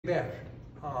Back.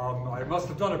 I must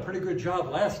have done a pretty good job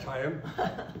last time.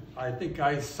 I think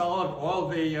I solved all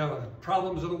the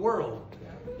problems of the world,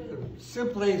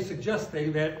 simply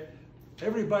suggesting that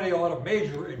everybody ought to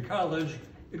major in college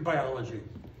in biology,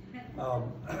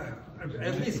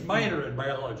 at least minor in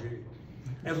biology,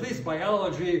 at least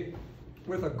biology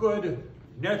with a good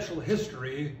natural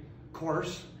history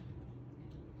course.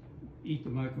 Eat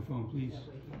the microphone, please.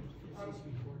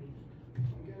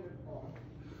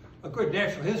 A good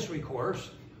natural history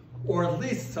course, or at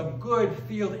least some good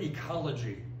field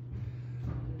ecology.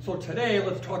 So today,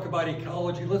 let's talk about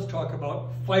ecology. Let's talk about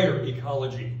fire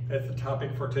ecology. That's the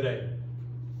topic for today.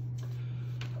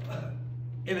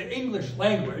 In the English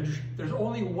language, there's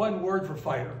only one word for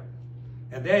fire,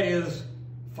 and that is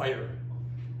fire.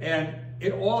 And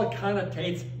it all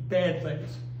connotates bad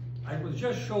things. I was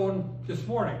just shown this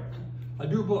morning a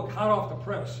new book, hot off the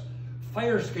press,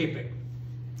 Firescaping.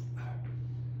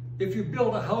 If you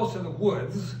build a house in the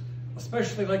woods,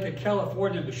 especially like in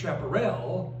California, the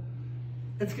chaparral,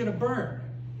 it's going to burn.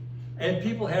 And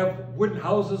people have wooden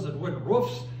houses and wooden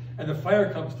roofs, and the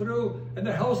fire comes through, and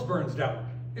the house burns down.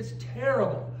 It's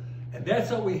terrible. And that's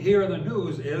what we hear in the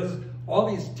news is all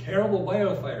these terrible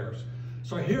wildfires.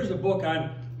 So here's a book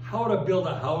on how to build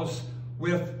a house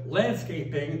with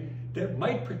landscaping that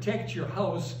might protect your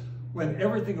house when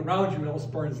everything around you else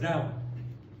burns down.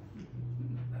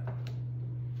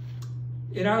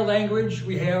 In our language,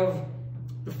 we have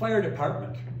the fire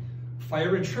department,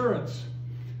 fire insurance,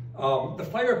 the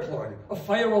fire plug, a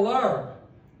fire alarm.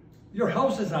 Your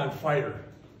house is on fire.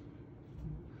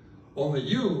 Only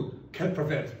you can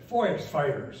prevent forest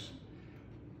fires.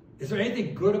 Is there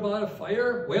anything good about a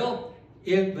fire? Well,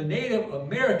 in the Native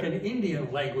American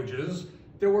Indian languages,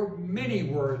 there were many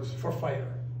words for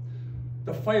fire.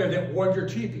 The fire that warmed your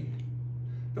teepee,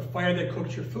 the fire that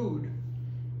cooked your food,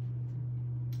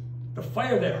 the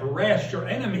fire that harassed your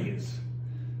enemies,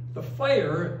 the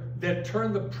fire that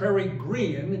turned the prairie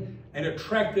green and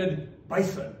attracted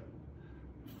bison.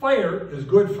 Fire is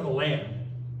good for the land.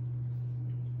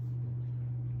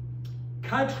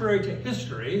 Contrary to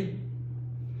history,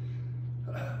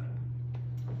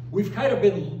 we've kind of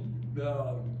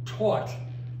been taught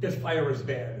that fire is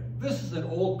bad. This is an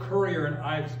old Currier and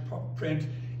Ives print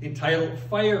entitled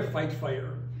Fire, Fight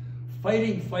Fire,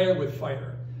 Fighting Fire with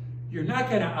Fire. You're not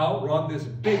going to outrun this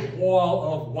big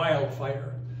wall of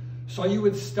wildfire. So you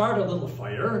would start a little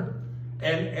fire,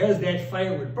 and as that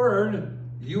fire would burn,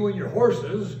 you and your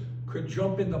horses could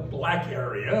jump in the black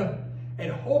area,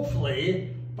 and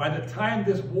hopefully, by the time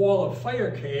this wall of fire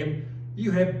came,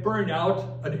 you had burned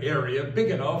out an area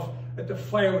big enough that the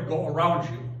fire would go around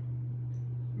you.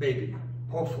 Maybe,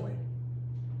 hopefully.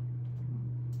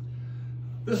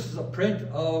 This is a print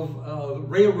of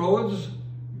railroads.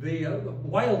 The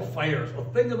wildfires, a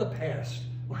thing of the past.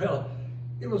 Well,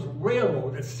 it was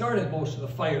railroad that started most of the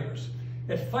fires.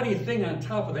 That funny thing on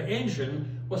top of the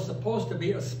engine was supposed to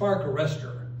be a spark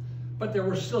arrestor, but there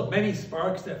were still many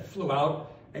sparks that flew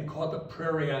out and caught the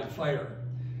prairie on fire.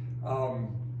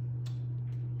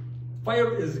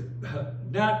 Fire is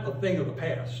not a thing of the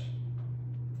past.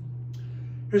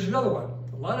 Here's another one.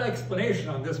 A lot of explanation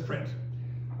on this print.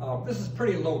 This is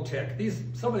pretty low tech.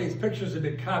 Some of these pictures have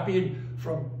been copied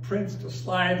from prints to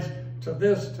slides to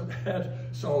this to that.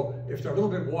 So if they're a little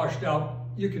bit washed out,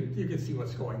 you can see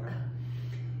what's going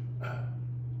on.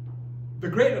 The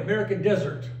Great American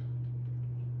Desert.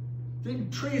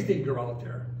 Trees didn't grow out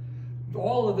there.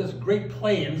 All of this Great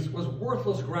Plains was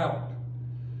worthless ground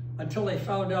until they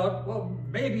found out, well,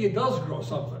 maybe it does grow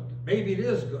something. Maybe it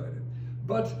is good.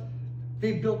 But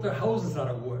they built their houses out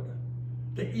of wood.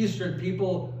 The Eastern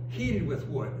people heated with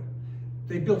wood.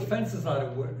 They built fences out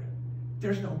of wood.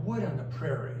 There's no wood on the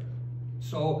prairie.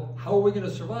 So how are we going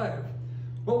to survive?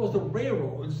 What was the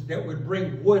railroads that would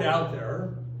bring wood out there?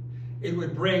 It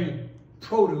would bring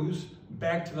produce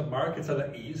back to the markets of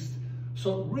the East.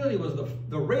 So it really was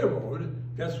the railroad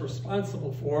that's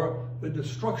responsible for the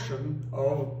destruction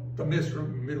of the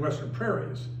Midwestern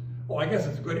prairies. Well, I guess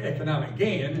it's a good economic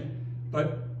gain,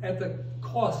 but at the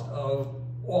cost of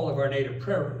all of our native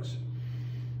prairies.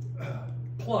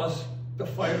 Plus, the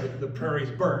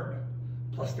prairies burned.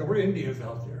 Plus, there were Indians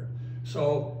out there.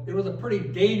 So it was a pretty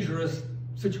dangerous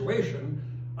situation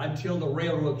until the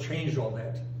railroad changed all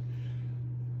that.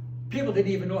 People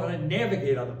didn't even know how to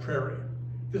navigate on the prairie.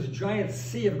 This giant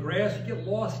sea of grass, you get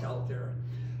lost out there.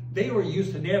 They were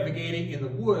used to navigating in the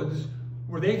woods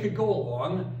where they could go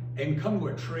along and come to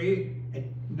a tree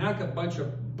and knock a bunch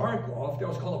of bark off. That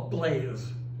was called a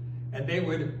blaze. And they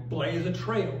would blaze a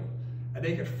trail, and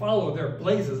they could follow their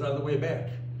blazes on the way back.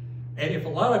 And if a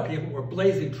lot of people were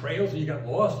blazing trails and you got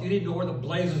lost, you didn't know where the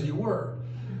blazes you were.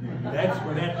 That's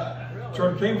where that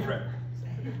term came from.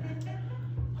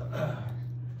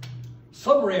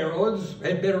 Some railroads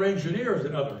had better engineers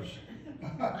than others.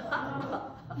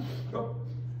 Oh.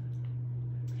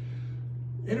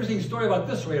 Interesting story about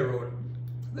this railroad.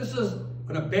 This is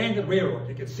an abandoned railroad.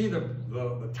 You can see the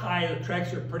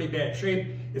tracks are in pretty bad shape.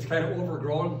 It's kind of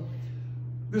overgrown.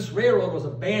 This railroad was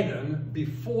abandoned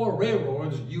before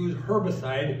railroads used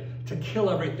herbicide to kill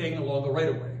everything along the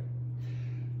right-of-way.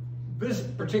 This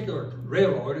particular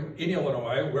railroad in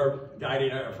Illinois, where Daddy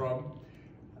and I are from,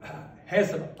 has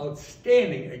some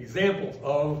outstanding examples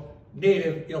of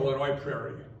native Illinois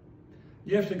prairie.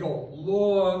 You have to go a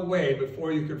long way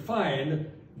before you can find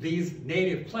these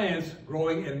native plants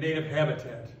growing in native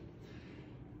habitat.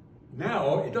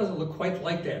 Now, it doesn't look quite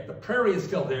like that. The prairie is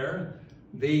still there.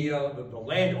 The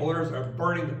landowners are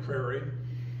burning the prairie.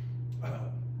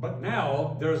 But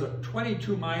now, there's a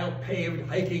 22-mile paved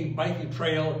hiking, biking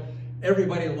trail.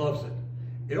 Everybody loves it.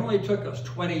 It only took us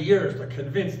 20 years to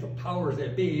convince the powers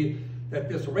that be that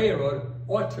this railroad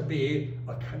ought to be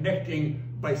a connecting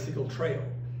bicycle trail.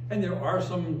 And there are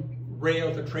some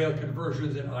rail-to-trail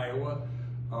conversions in Iowa,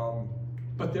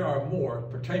 but there are more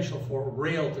potential for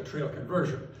rail-to-trail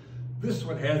conversion. This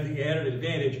one has the added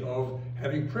advantage of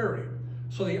having prairie.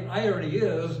 So the irony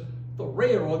is, the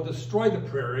railroad destroyed the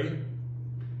prairie,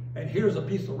 and here's a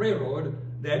piece of railroad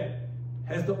that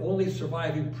has the only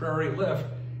surviving prairie left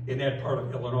in that part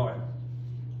of Illinois.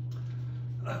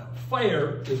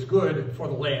 Fire is good for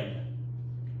the land.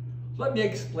 Let me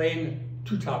explain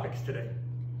two topics today.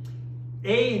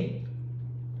 A,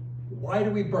 why do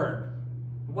we burn?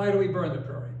 Why do we burn the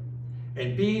prairie?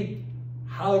 And B,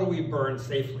 how do we burn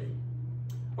safely?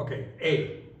 Okay,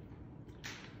 A.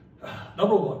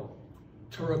 Number one,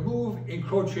 to remove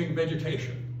encroaching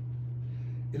vegetation.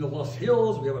 In the Loess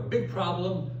Hills, we have a big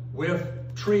problem with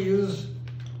trees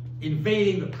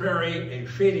invading the prairie and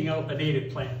shading out the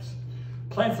native plants.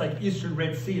 Plants like eastern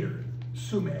red cedar,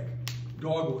 sumac,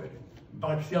 dogwood,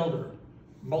 box elder,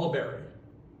 mulberry.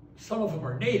 Some of them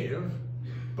are native,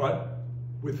 but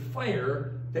with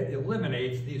fire that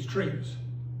eliminates these trees.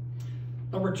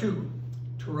 Number two,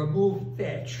 to remove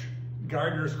thatch.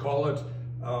 Gardeners call it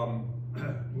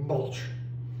mulch.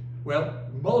 Well,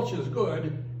 mulch is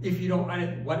good if you don't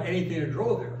want anything to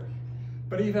grow there.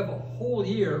 But if you have a whole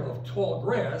year of tall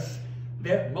grass,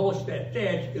 that mulch, that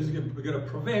thatch, is going to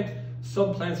prevent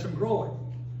some plants from growing,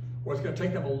 or it's going to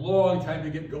take them a long time to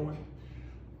get going.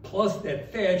 Plus,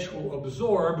 that thatch will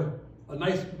absorb a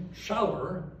nice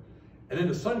shower, and then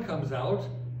the sun comes out,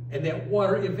 and that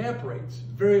water evaporates.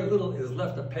 Very little is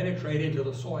left to penetrate into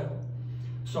the soil.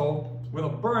 So, with a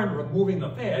burn removing the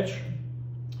thatch,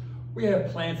 we have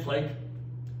plants like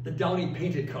the downy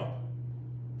painted cup,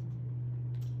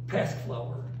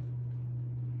 pasqueflower.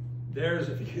 There's,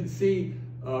 if you can see,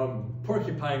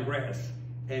 porcupine grass,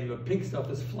 and the pink stuff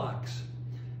is phlox.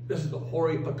 This is the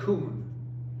hoary puccoon.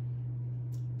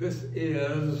 This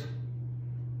is,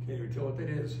 can't even tell what that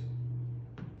is.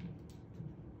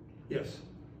 Yes.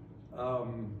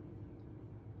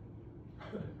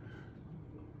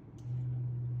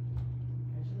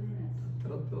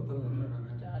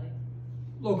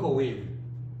 Local weed.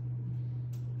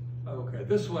 Okay,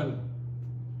 this is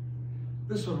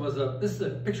a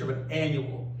picture of an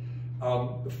annual.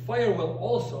 The fire will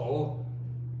also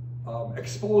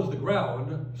expose the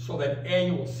ground so that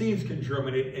annual seeds can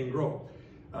germinate and grow.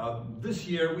 This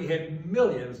year we had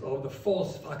millions of the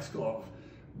false foxglove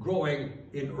growing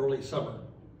in early summer.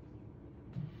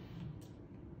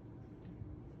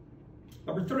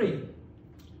 Number three,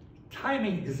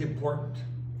 timing is important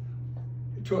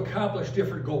to accomplish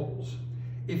different goals.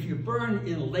 If you burn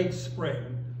in late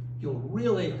spring, you'll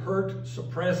really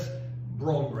suppress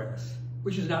brome grass,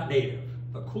 which is not native.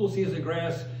 A cool season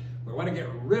grass, we want to get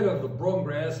rid of the brome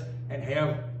grass and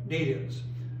have natives.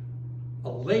 A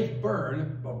late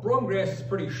burn, brome grass is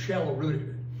pretty shallow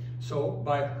rooted. So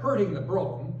by hurting the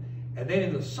brome, and then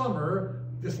in the summer,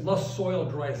 this lush soil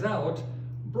dries out,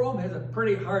 brome has a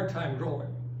pretty hard time growing.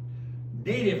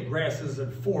 Native grasses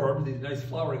that form these nice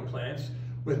flowering plants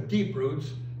with deep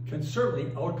roots can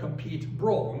certainly outcompete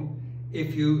brome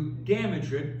if you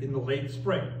damage it in the late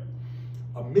spring.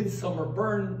 A midsummer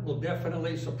burn will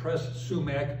definitely suppress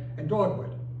sumac and dogwood.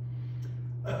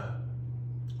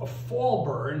 A fall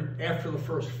burn after the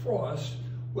first frost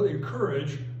will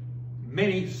encourage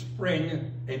many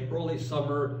spring and early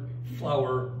summer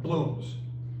flower blooms.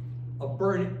 A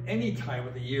burn any time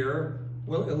of the year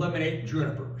will eliminate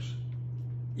junipers.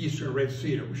 Eastern red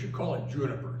cedar, we should call it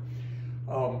juniper.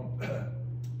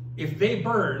 If they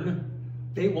burn,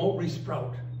 they won't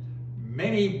resprout.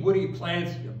 Many woody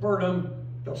plants, you burn them,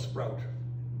 they'll sprout.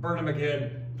 Burn them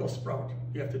again, they'll sprout.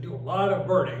 You have to do a lot of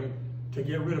burning to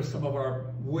get rid of some of our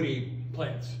woody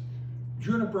plants.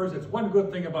 Junipers, it's one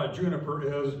good thing about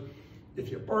juniper is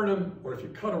if you burn them or if you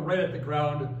cut them right at the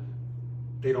ground,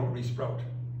 they don't resprout.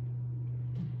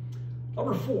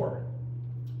 Number 4,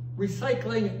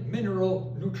 recycling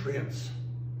mineral nutrients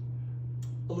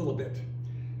a little bit.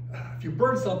 If you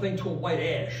burn something to a white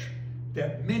ash,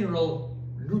 that mineral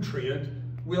nutrient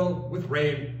will, with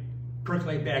rain,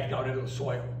 percolate back down into the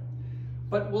soil.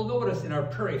 But we'll notice in our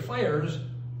prairie fires,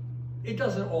 it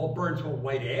doesn't all burn to a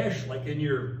white ash like in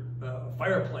your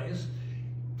fireplace.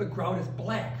 The ground is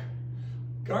black.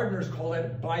 Gardeners call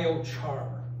that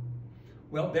biochar.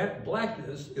 Well, that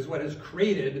blackness is what has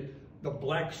created the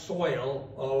black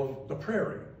soil of the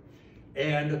prairie.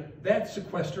 And that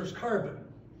sequesters carbon.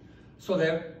 So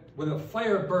that when the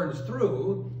fire burns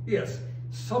through, yes,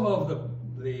 some of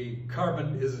the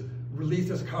carbon is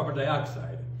released as carbon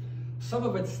dioxide. Some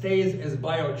of it stays as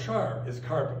biochar, as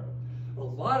carbon. A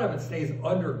lot of it stays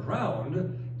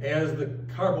underground as the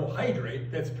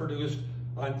carbohydrate that's produced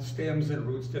on stems and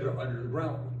roots that are under the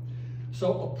ground.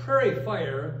 So a prairie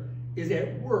fire is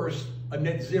at worst a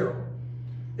net zero.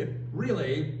 It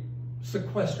really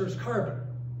sequesters carbon.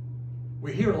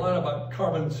 We hear a lot about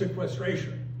carbon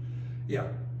sequestration. Yeah,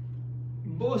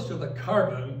 most of the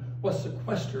carbon was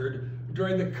sequestered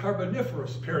during the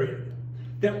Carboniferous period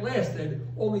that lasted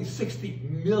only 60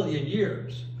 million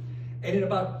years. And in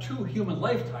about 2 human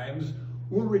lifetimes,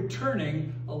 we're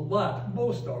returning a lot,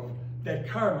 most of that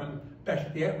carbon back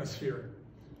to the atmosphere.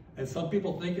 And some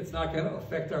people think it's not going to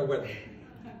affect our weather.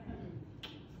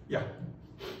 Yeah.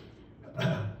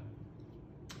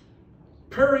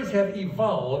 Prairies have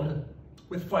evolved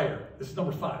with fire. This is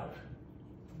number 5.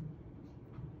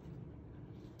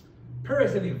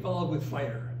 Prairies have evolved with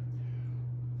fire.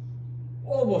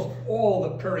 Almost all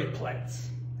the prairie plants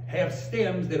have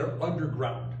stems that are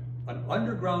underground. An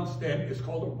underground stem is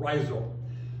called a rhizome.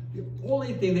 The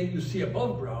only thing that you see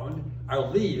above ground are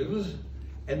leaves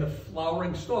and the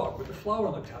flowering stalk with the flower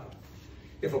on the top.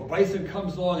 If a bison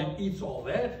comes along and eats all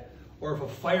that, or if a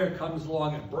fire comes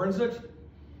along and burns it,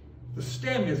 the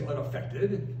stem is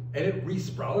unaffected and it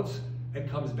resprouts and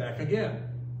comes back again.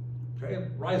 Okay,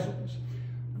 rhizomes.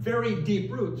 Very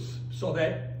deep roots, so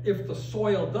that if the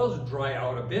soil does dry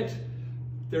out a bit,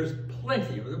 there's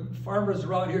plenty of them. Farmers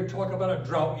around here talk about a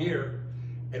drought year,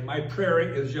 and my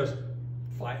prairie is just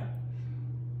fine.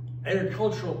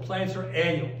 Agricultural plants are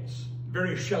annuals,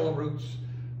 very shallow roots.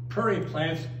 Prairie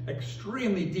plants,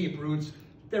 extremely deep roots.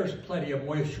 There's plenty of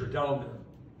moisture down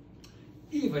there,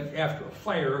 even after a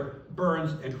fire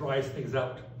burns and dries things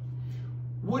out.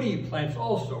 Woody plants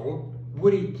also,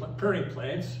 prairie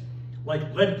plants,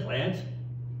 like lead plant,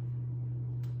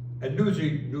 and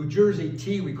New Jersey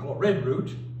tea we call red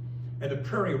root, and the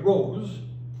prairie rose,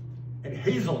 and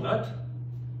hazelnut,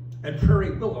 and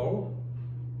prairie willow,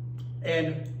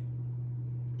 and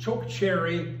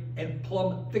chokecherry and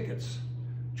plum thickets.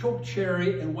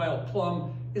 Chokecherry and wild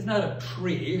plum is not a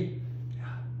tree.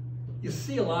 You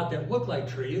see a lot that look like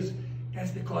trees. That's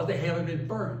because they haven't been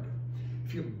burned.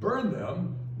 If you burn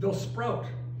them, they'll sprout.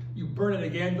 You burn it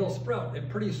again, they'll sprout. And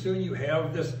pretty soon you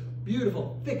have this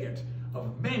beautiful thicket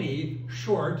of many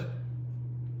short,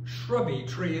 shrubby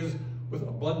trees with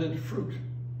abundant fruit.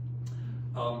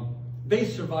 They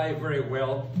survive very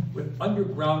well with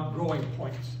underground growing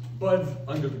points, buds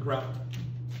under the ground.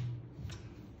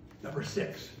 Number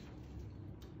 6,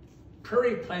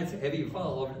 prairie plants have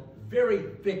evolved very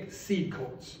thick seed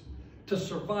coats to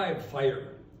survive fire.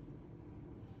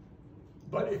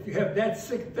 But if you have that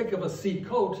thick of a seed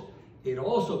coat, it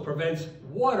also prevents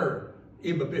water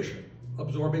imbibition,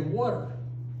 absorbing water.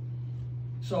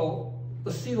 So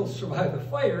the seed will survive the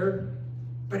fire,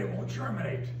 but it won't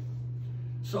germinate.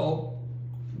 So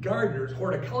gardeners,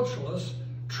 horticulturalists,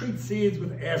 treat seeds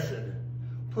with acid,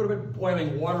 put them in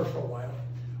boiling water for a while,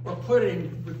 or put it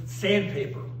in with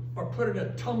sandpaper, or put it in a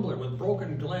tumbler with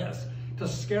broken glass to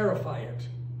scarify it.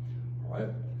 All right?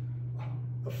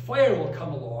 The fire will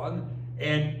come along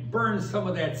and burn some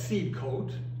of that seed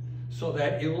coat so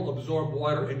that it will absorb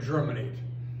water and germinate.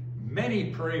 Many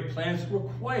prairie plants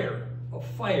require a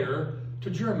fire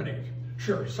to germinate.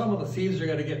 Sure, some of the seeds are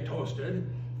going to get toasted,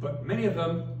 but many of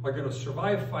them are going to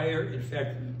survive fire, in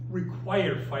fact,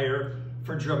 require fire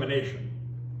for germination.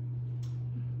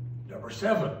 Number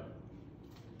 7,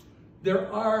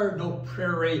 there are no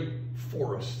prairie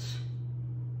forests.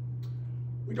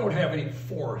 We don't have any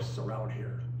forests around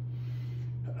here.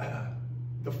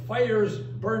 The fires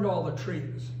burned all the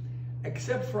trees,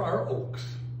 except for our oaks.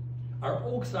 Our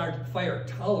oaks aren't fire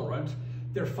tolerant,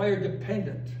 they're fire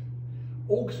dependent.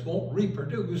 Oaks won't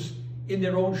reproduce in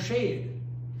their own shade.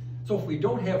 So if we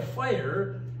don't have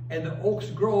fire and the oaks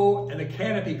grow and the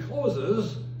canopy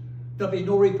closes, there'll be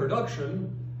no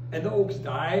reproduction and the oaks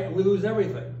die and we lose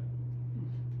everything.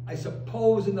 I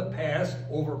suppose in the past,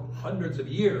 over hundreds of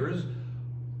years,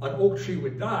 an oak tree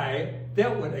would die,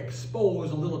 that would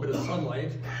expose a little bit of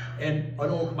sunlight and an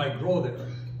oak might grow there.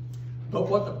 But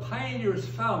what the pioneers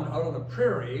found out on the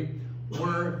prairie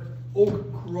were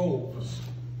oak groves.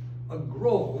 A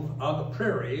grove on the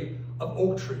prairie of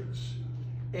oak trees.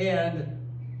 And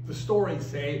the stories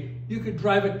say you could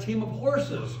drive a team of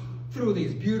horses through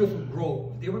these beautiful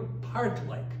groves. They were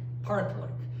park-like,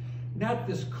 not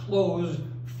this closed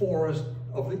forest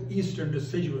of the eastern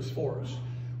deciduous forest,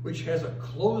 which has a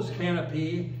closed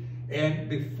canopy, and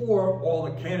before all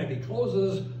the canopy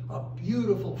closes, a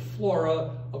beautiful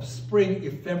flora of spring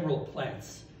ephemeral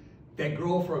plants. They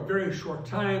grow for a very short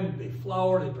time, they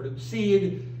flower, they produce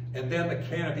seed, and then the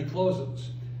canopy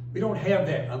closes. We don't have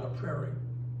that on the prairie.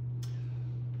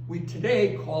 We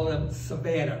today call them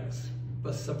savannas,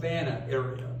 the savanna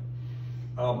area.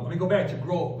 Let me go back to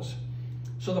groves.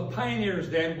 So the pioneers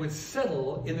then would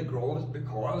settle in the groves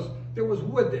because there was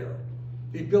wood there.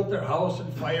 They built their house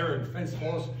and fire and fence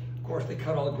posts. Of course, they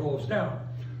cut all the groves down.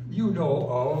 You know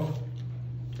of,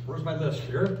 where's my list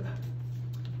here?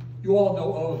 You all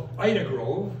know of Ida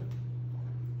Grove.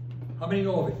 How many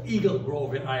know of Eagle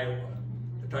Grove in Iowa?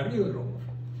 The time of Eagle Grove.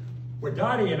 Where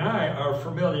Dottie and I are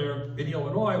familiar in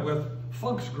Illinois with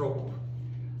Funk's Grove,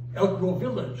 Elk Grove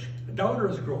Village,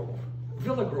 Downers Grove,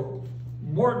 Villa Grove,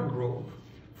 Morton Grove,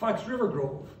 Fox River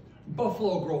Grove,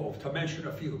 Buffalo Grove, to mention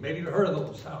a few. Maybe you've heard of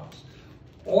those towns.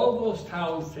 All those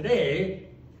towns today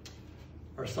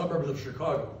are suburbs of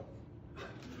Chicago.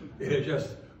 It is just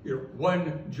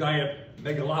one giant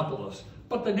megalopolis,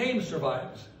 but the name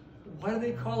survives. Why do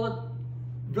they call it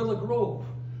Villa Grove?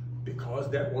 Because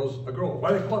that was a grove.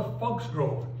 Why do they call it Funk's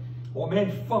Grove? Well,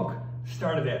 man, Funk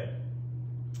started that.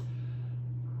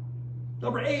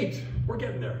 Number 8, we're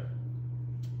getting there.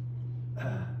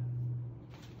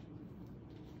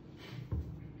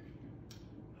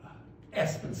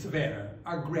 Aspen Savanna,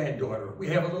 our granddaughter. We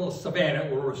have a little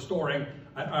savanna we're restoring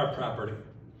on our property.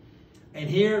 And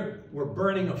here we're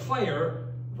burning a fire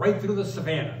right through the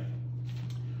savanna.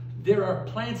 There are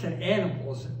plants and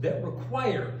animals that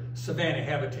require savanna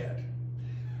habitat.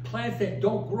 Plants that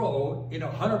don't grow in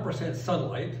 100%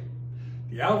 sunlight,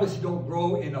 they obviously don't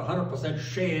grow in 100%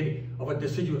 shade of a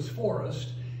deciduous forest,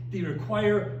 they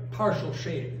require partial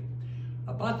shade.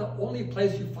 About the only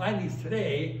place you find these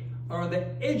today are the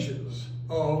edges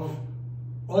of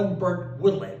unburnt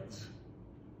woodlands,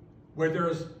 where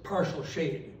there's partial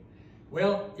shade.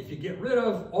 Well, if you get rid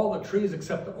of all the trees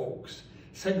except the oaks,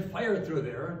 send fire through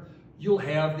there, you'll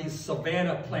have these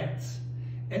savanna plants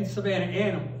and savanna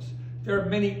animals. There are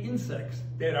many insects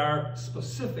that are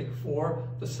specific for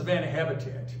the savanna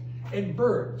habitat, and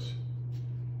birds,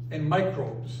 and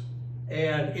microbes,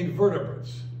 and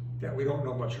invertebrates that we don't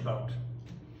know much about.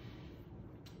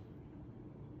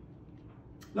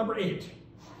 Number 8,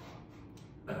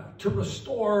 to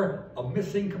restore a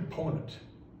missing component.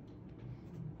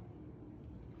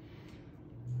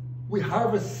 We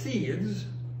harvest seeds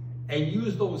and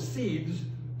use those seeds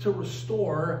to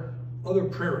restore other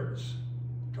prairies.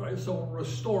 Okay? So we're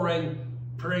restoring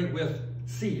prairie with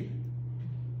seed.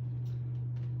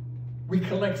 We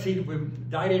collect seed.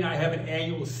 Dottie and I have an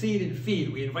annual seed and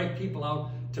feed. We invite people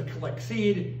out to collect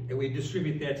seed and we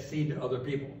distribute that seed to other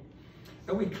people.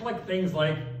 And we collect things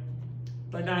like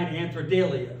benign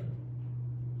anthrodalia.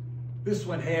 This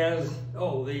one has,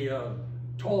 the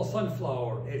tall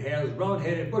sunflower. It has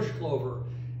round-headed bush clover.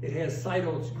 It has side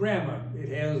oats grama. It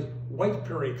has white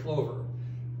prairie clover.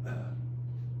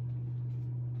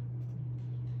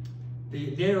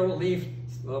 The narrow-leafed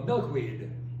milkweed,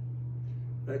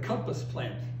 the compass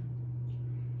plant,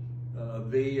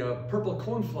 the purple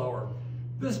coneflower.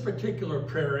 This particular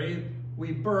prairie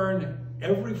we burn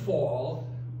every fall.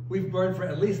 We've burned for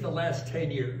at least the last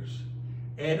 10 years.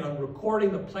 And on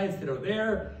recording the plants that are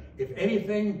there, if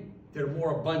anything, they're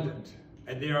more abundant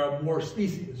and there are more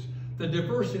species. The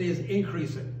diversity is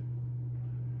increasing.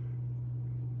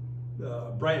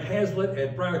 Brian Hazlitt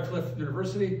at Briarcliff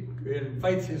University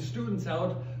invites his students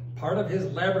out. Part of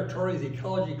his laboratory's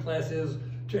ecology class is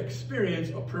to experience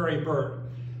a prairie burn.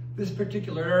 This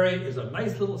particular area is a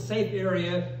nice little safe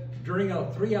area. During a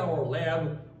 3-hour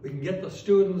lab, we can get the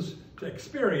students to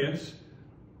experience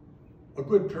a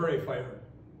good prairie fire.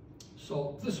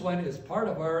 So this one is part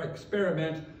of our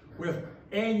experiment with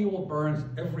annual burns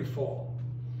every fall.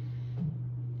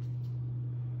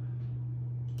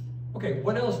 Okay,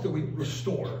 what else do we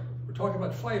restore? We're talking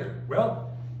about fire.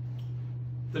 Well,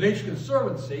 the Nature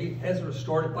Conservancy has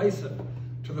restored bison.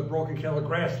 to the broken cattle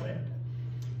grassland.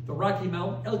 The Rocky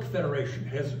Mountain Elk Federation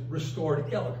has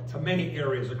restored elk to many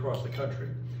areas across the country.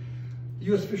 The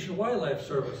U.S. Fish and Wildlife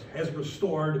Service has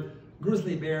restored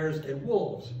grizzly bears and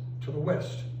wolves to the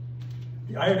west.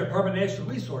 The Iowa Department of Natural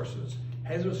Resources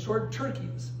has restored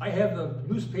turkeys. I have the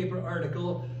newspaper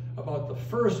article about the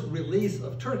first release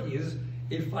of turkeys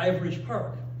in Five Ridge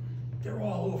Park. They're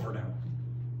all over now.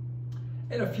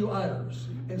 And a few otters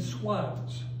and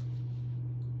swans.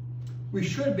 We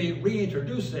should be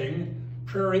reintroducing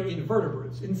prairie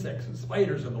invertebrates, insects and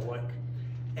spiders and the like,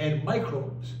 and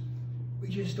microbes. We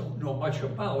just don't know much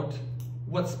about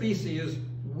what species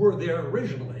were there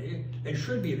originally and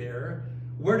should be there,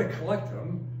 where to collect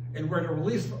them, and where to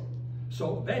release them.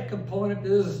 So that component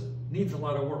needs a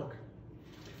lot of work.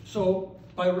 So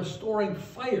by restoring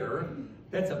fire,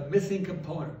 that's a missing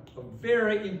component, a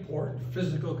very important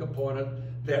physical component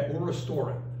that we're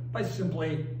restoring by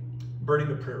simply burning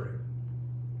the prairie.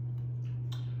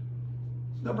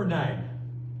 Number 9,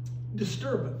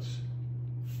 disturbance.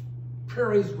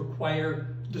 Prairies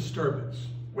require disturbance.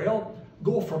 Well,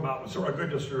 gopher mountains are a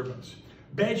good disturbance.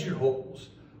 Badger holes,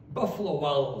 buffalo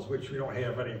wallows, which we don't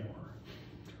have anymore.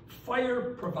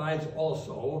 Fire provides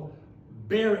also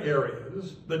bare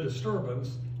areas, the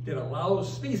disturbance that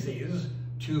allows species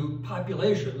to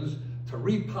populations to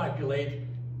repopulate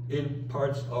in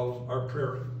parts of our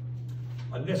prairie.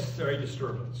 A necessary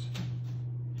disturbance.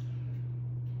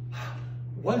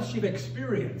 Once you've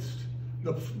experienced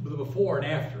the before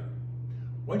and after,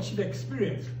 once you've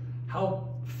experienced how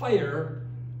fire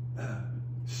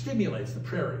stimulates the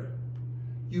prairie,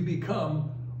 you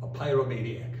become a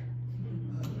pyromaniac.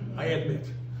 I admit,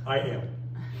 I am.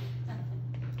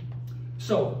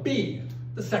 So B,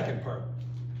 the second part.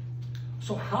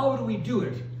 So how do we do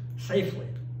it safely?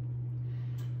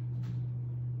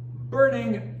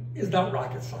 Burning is not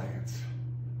rocket science,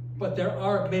 but there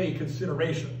are many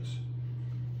considerations.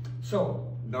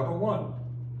 So, number 1,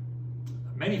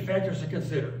 many factors to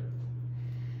consider.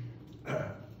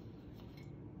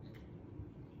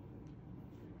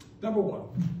 Number 1,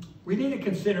 we need to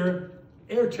consider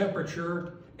air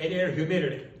temperature and air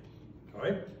humidity, all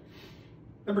right?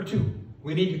 Number 2,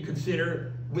 we need to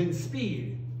consider wind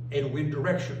speed and wind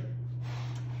direction.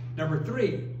 Number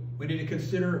 3, we need to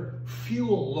consider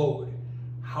fuel load.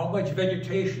 How much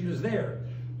vegetation is there?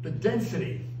 The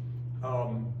density,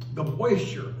 the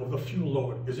moisture of the fuel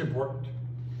load is important.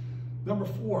 Number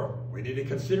 4, we need to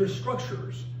consider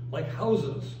structures like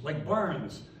houses, like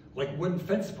barns, like wooden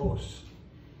fence posts.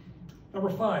 Number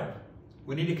 5,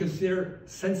 we need to consider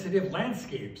sensitive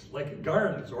landscapes like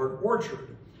gardens or an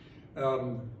orchard,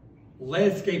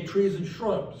 landscape trees and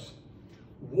shrubs.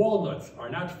 Walnuts are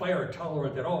not fire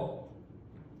tolerant at all.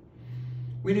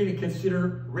 We need to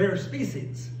consider rare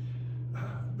species.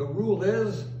 The rule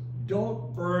is,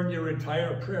 don't burn your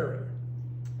entire prairie.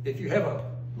 If you have a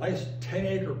nice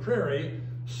 10-acre prairie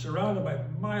surrounded by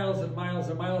miles and miles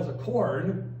and miles of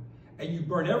corn, and you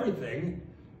burn everything,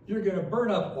 you're going to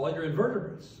burn up all your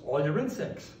invertebrates, all your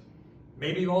insects,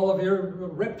 maybe all of your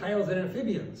reptiles and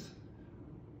amphibians.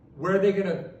 Where are they going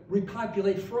to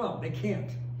repopulate from? They can't.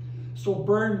 So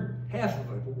burn half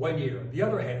of it 1 year, the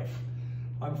other half.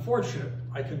 I'm fortunate.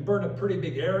 I can burn a pretty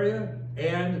big area,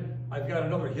 and I've got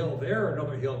another hill there,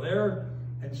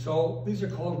 and so these are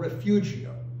called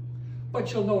refugia.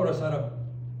 But you'll notice on a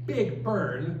big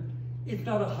burn, it's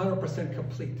not 100%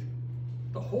 complete.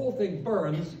 The whole thing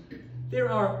burns. There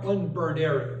are unburned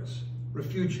areas,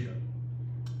 refugia.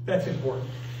 That's important.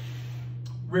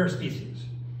 Rare species.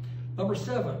 Number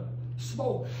 7,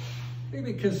 smoke.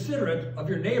 Maybe considerate of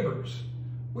your neighbors.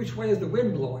 Which way is the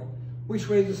wind blowing? Which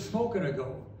way is the smoke going to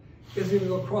go? Is it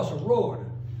going to go across a road?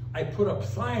 I put up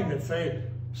signs that say,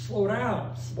 slow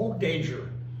down, smoke danger.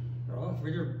 You know,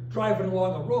 when you're driving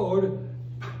along a road,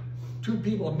 2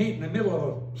 people meet in the middle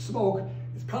of a smoke,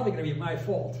 it's probably going to be my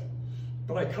fault.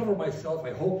 But I cover myself,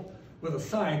 I hope, with a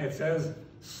sign that says,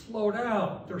 slow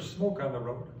down, there's smoke on the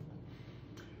road.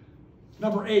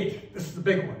 Number 8, this is the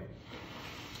big one.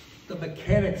 The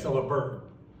mechanics of a burn.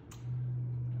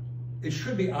 It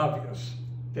should be obvious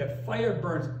that fire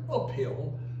burns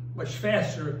uphill much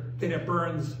faster than it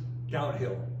burns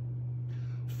downhill.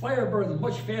 Fire burns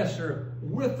much faster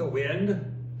with the wind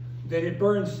than it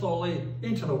burns slowly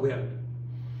into the wind.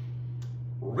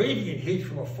 Radiant heat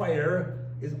from a fire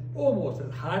is almost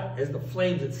as hot as the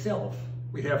flames itself.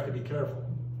 We have to be careful.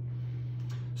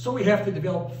 So we have to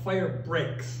develop fire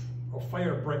breaks, or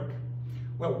fire break.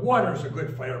 Well, water is a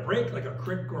good fire break, like a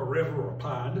creek or a river or a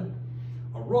pond.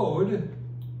 A road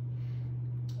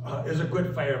is a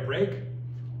good fire break,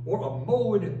 or a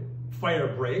mowed fire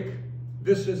break.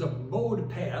 This is a mowed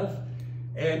path.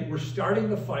 and we're starting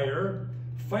the fire.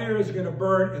 Fire is going to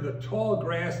burn in the tall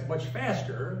grass much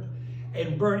faster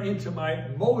and burn into my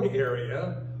mowed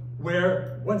area,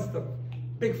 where once the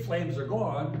big flames are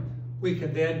gone, we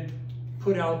can then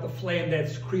put out the flame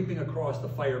that's creeping across the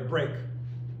fire break.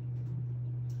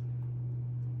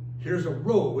 Here's a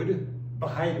road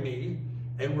behind me,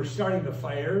 and we're starting the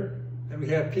fire, and we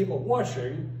have people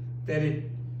watching that it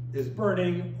is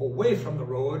burning away from the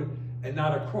road and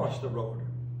not across the road.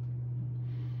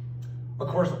 Of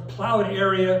course, a plowed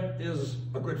area is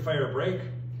a good fire break.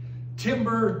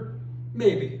 Timber,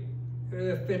 maybe.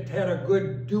 If it had a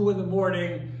good dew in the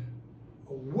morning,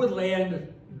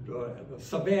 woodland, the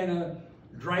savanna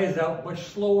dries out much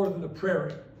slower than the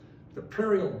prairie. The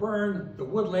prairie will burn, the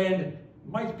woodland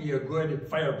might be a good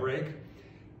fire break.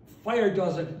 Fire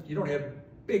doesn't, you don't have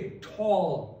big,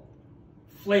 tall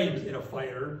flames in a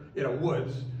fire, in a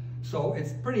woods, so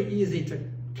it's pretty easy to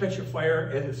catch a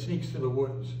fire as it sneaks through the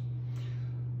woods.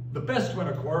 The best one,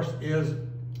 of course, is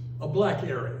a black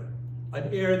area,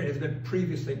 an area that has been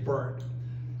previously burned.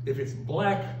 If it's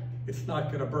black, it's not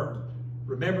going to burn.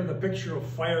 Remember the picture of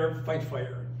fire, fight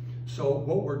fire. So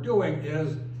what we're doing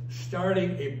is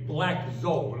starting a black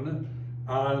zone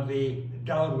on the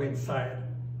downwind side.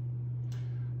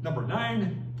 Number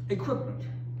 9, equipment,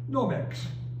 Nomex.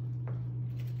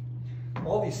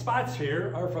 All these spots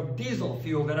here are from diesel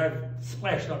fuel that I've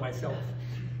splashed on myself.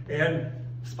 And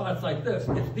spots like this,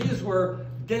 if these were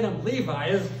denim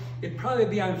Levi's, it'd probably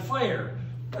be on fire,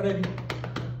 but I'm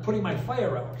putting my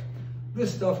fire out.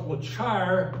 This stuff will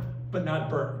char, but not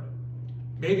burn.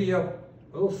 Maybe a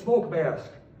little smoke mask.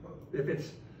 If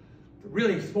it's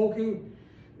really smoky,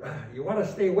 you want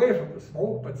to stay away from the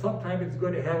smoke, but sometimes it's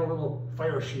good to have a little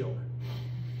fire shield.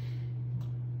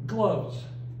 Gloves,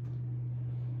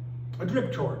 a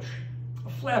drip torch, a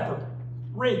flapper,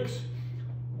 rakes,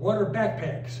 water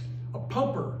backpacks, a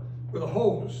pumper with a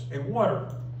hose and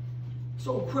water.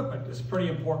 So equipment is pretty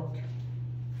important.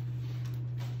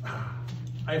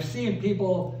 I've seen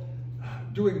people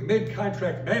doing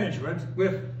mid-contract management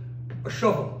with a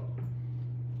shovel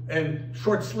and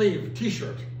short sleeve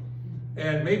t-shirt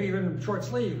and maybe even short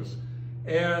sleeves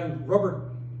and rubber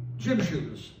gym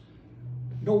shoes.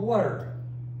 No water.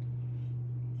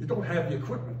 You don't have the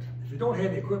equipment. If you don't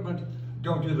have the equipment,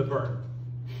 don't do the burn.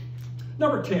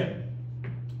 Number 10,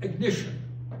 ignition.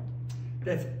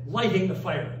 That's lighting the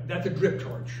fire. That's a drip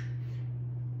torch.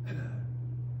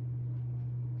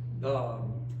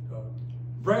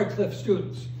 Briarcliff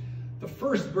students, the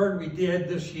first burn we did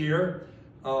this year,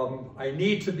 I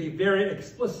need to be very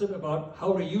explicit about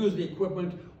how to use the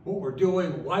equipment, what we're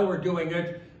doing, why we're doing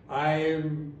it. I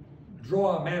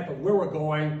draw a map of where we're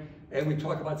going, and we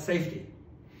talk about safety.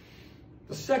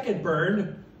 The second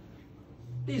burn,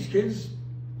 these kids,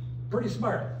 pretty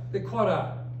smart. They caught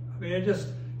on. I mean, here's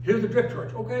the drip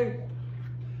torch, okay?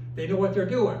 They know what they're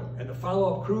doing, and the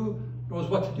follow-up crew knows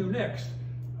what to do next.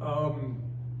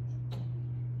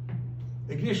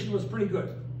 Ignition was pretty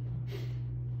good.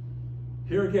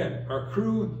 Here again, our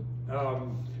crew,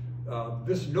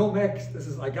 this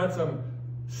Nomex, I got some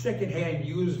secondhand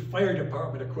used fire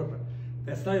department equipment.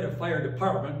 That's not a fire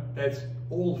department, that's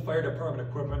old fire department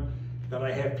equipment that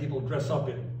I have people dress up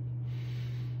in.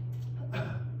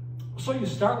 So you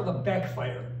start with a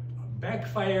backfire. A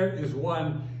backfire is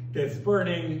one that's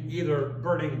either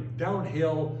burning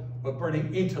downhill or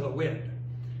burning into the wind.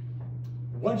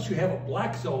 Once you have a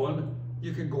black zone,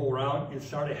 you can go around and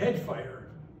start a head fire.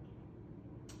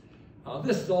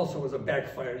 This also is a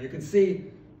backfire. You can see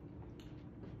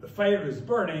the fire is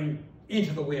burning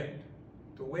into the wind.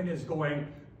 The wind is going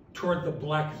toward the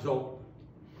black zone.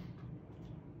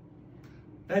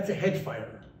 That's a head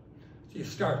fire. So you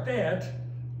start that,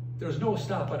 there's no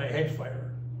stop on a head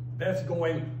fire. That's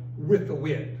going with the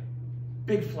wind.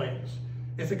 Big flames.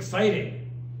 It's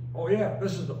exciting. Oh yeah,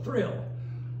 this is the thrill.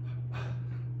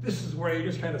 This is where you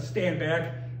just kind of stand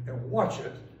back and watch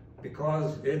it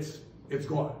because it's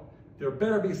gone. There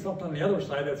better be something on the other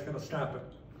side that's going to stop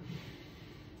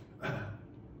it.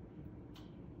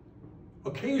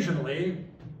 Occasionally,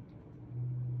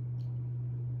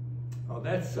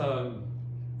 that's a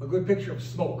good picture of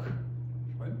smoke.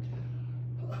 Right?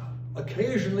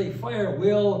 Occasionally, fire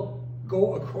will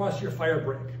go across your fire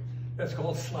break. That's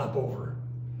called slop over.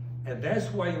 And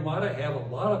that's why you want to have a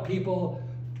lot of people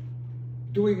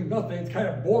doing nothing. It's kind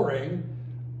of boring.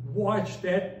 Watch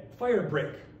that fire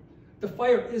break. The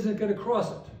fire isn't going to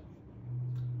cross it.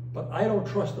 But I don't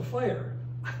trust the fire.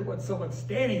 I want someone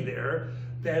standing there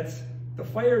the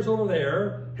fire's over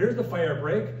there, here's the fire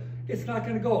break, it's not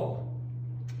going to go.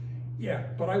 Yeah,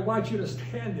 but I want you to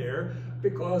stand there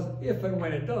because if and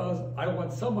when it does, I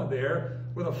want someone there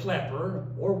with a flapper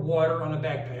or water on a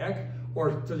backpack,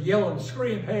 or to yell and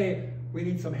scream, hey, we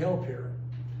need some help here.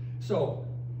 So,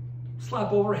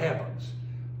 slop over happens.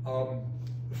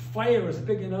 Fire is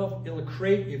big enough, it'll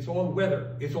create its own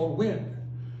weather, its own wind.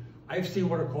 I've seen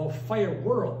what are called fire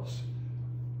whirls,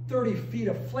 30 feet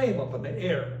of flame up in the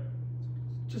air.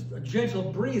 Just a gentle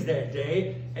breeze that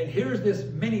day, and here's this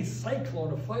mini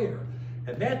cyclone of fire.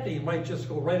 And that thing might just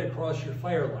go right across your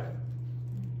fire line.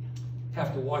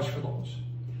 Have to watch for those.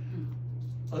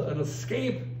 An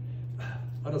escape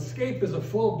is a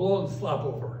full-blown slop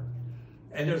over,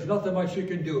 and there's nothing much you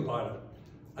can do about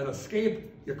it. An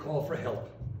escape, you call for help.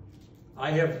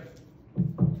 I have,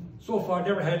 so far,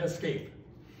 never had an escape.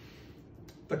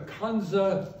 The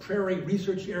Kanza Prairie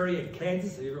Research Area in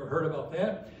Kansas, have you ever heard about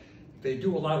that? They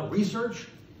do a lot of research.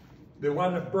 They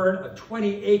wanted to burn a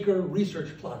 20-acre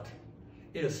research plot.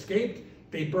 It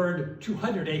escaped. They burned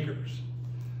 200 acres.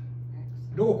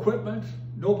 No equipment,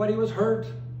 nobody was hurt.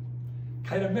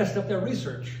 Kind of messed up their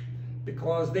research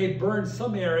because they burned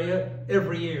some area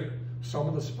every year. Some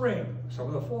in the spring, some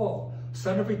in the fall,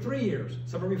 some every 3 years,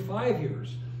 some every 5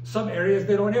 years. Some areas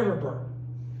they don't ever burn.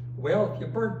 Well, if you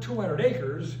burn 200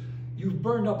 acres, you've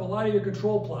burned up a lot of your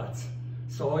control plots.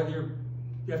 So you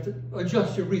have to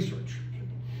adjust your research.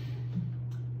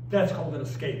 That's called an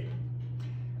escape.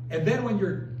 And then when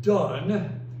you're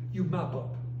done, you mop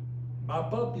up.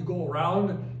 Mop up, you go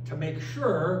around to make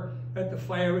sure that the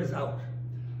fire is out.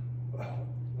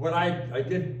 What I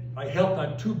did, I helped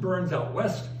on 2 burns out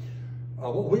west.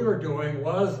 What we were doing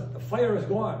was the fire is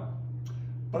gone,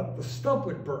 but the stump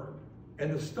would burn,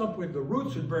 and the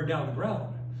roots would burn down the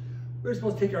ground. We were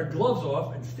supposed to take our gloves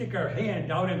off and stick our hand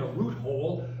down in a root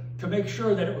hole to make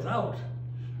sure that it was out.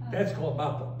 That's called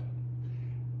mop up.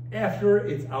 After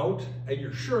it's out, and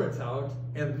you're sure it's out,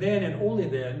 and then and only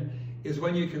then is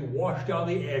when you can wash down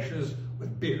the ashes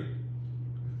with beer.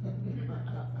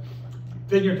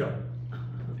 Then you're done.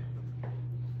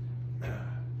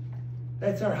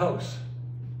 That's our house,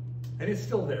 and it's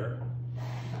still there.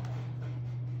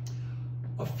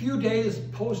 A few days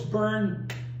post-burn,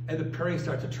 and the prairie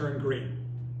starts to turn green.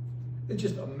 It's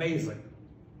just amazing.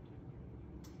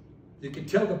 You can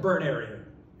tell the burn area,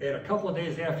 and a couple of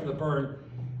days after the burn,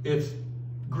 it's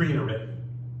green already.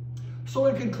 So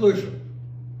in conclusion,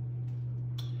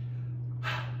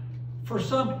 for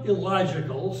some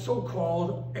illogical,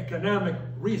 so-called economic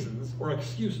reasons or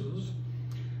excuses,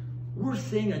 we're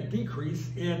seeing a decrease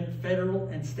in federal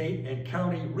and state and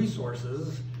county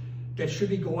resources that should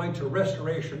be going to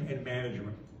restoration and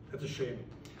management. That's a shame.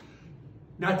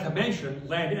 Not to mention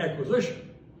land acquisition.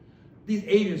 These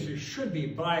agencies should be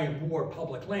buying more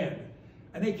public land,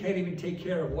 and they can't even take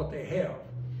care of what they have.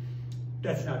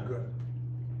 That's not good.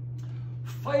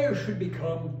 Fire should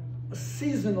become a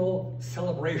seasonal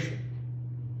celebration.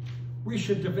 We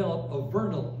should develop a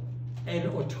vernal and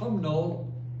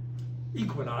autumnal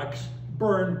equinox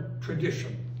burn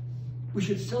tradition. We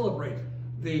should celebrate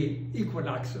the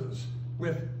equinoxes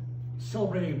with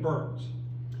celebrating burns.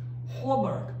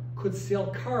 Hallmark could sell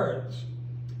cards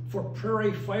for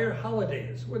prairie fire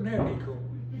holidays. Wouldn't that be cool?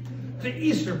 The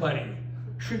Easter Bunny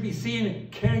should be seen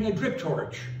carrying a drip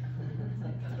torch.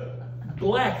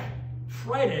 Black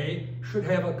Friday should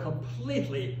have a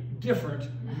completely different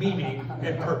meaning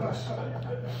and purpose.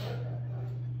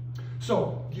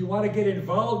 So, do you want to get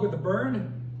involved with the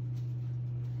burn?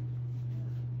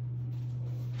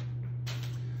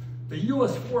 The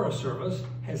U.S. Forest Service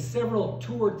has several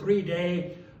 2 or 3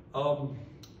 day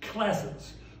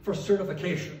classes for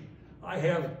certification. I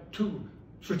have 2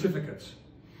 certificates.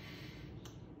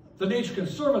 The Nature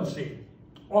Conservancy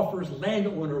offers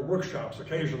landowner workshops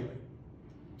occasionally.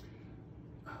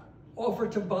 Offer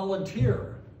to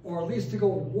volunteer, or at least to go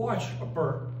watch a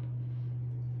burn.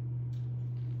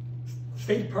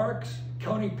 State parks,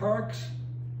 county parks,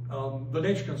 the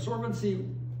Nature Conservancy,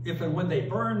 if and when they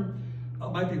burn,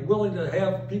 might be willing to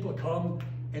have people come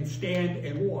and stand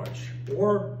and watch,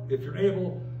 or if you're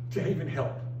able, to even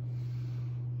help.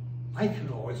 I can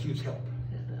always use help.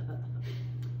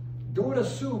 Don't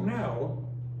assume now,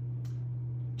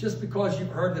 just because you've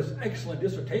heard this excellent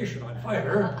dissertation on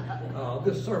fire,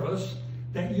 this service,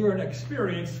 that you're an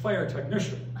experienced fire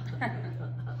technician.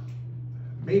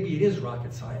 Maybe it is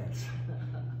rocket science.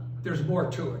 There's more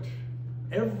to it.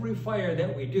 Every fire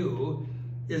that we do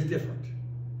is different.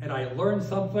 And I learned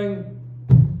something,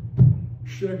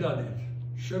 should have done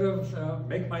it. Should have,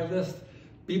 make my list,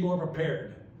 be more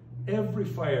prepared. Every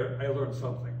fire, I learned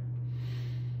something.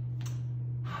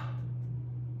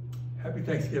 Happy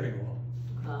Thanksgiving, all.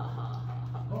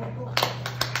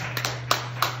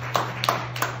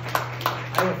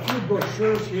 I have a few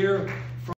brochures here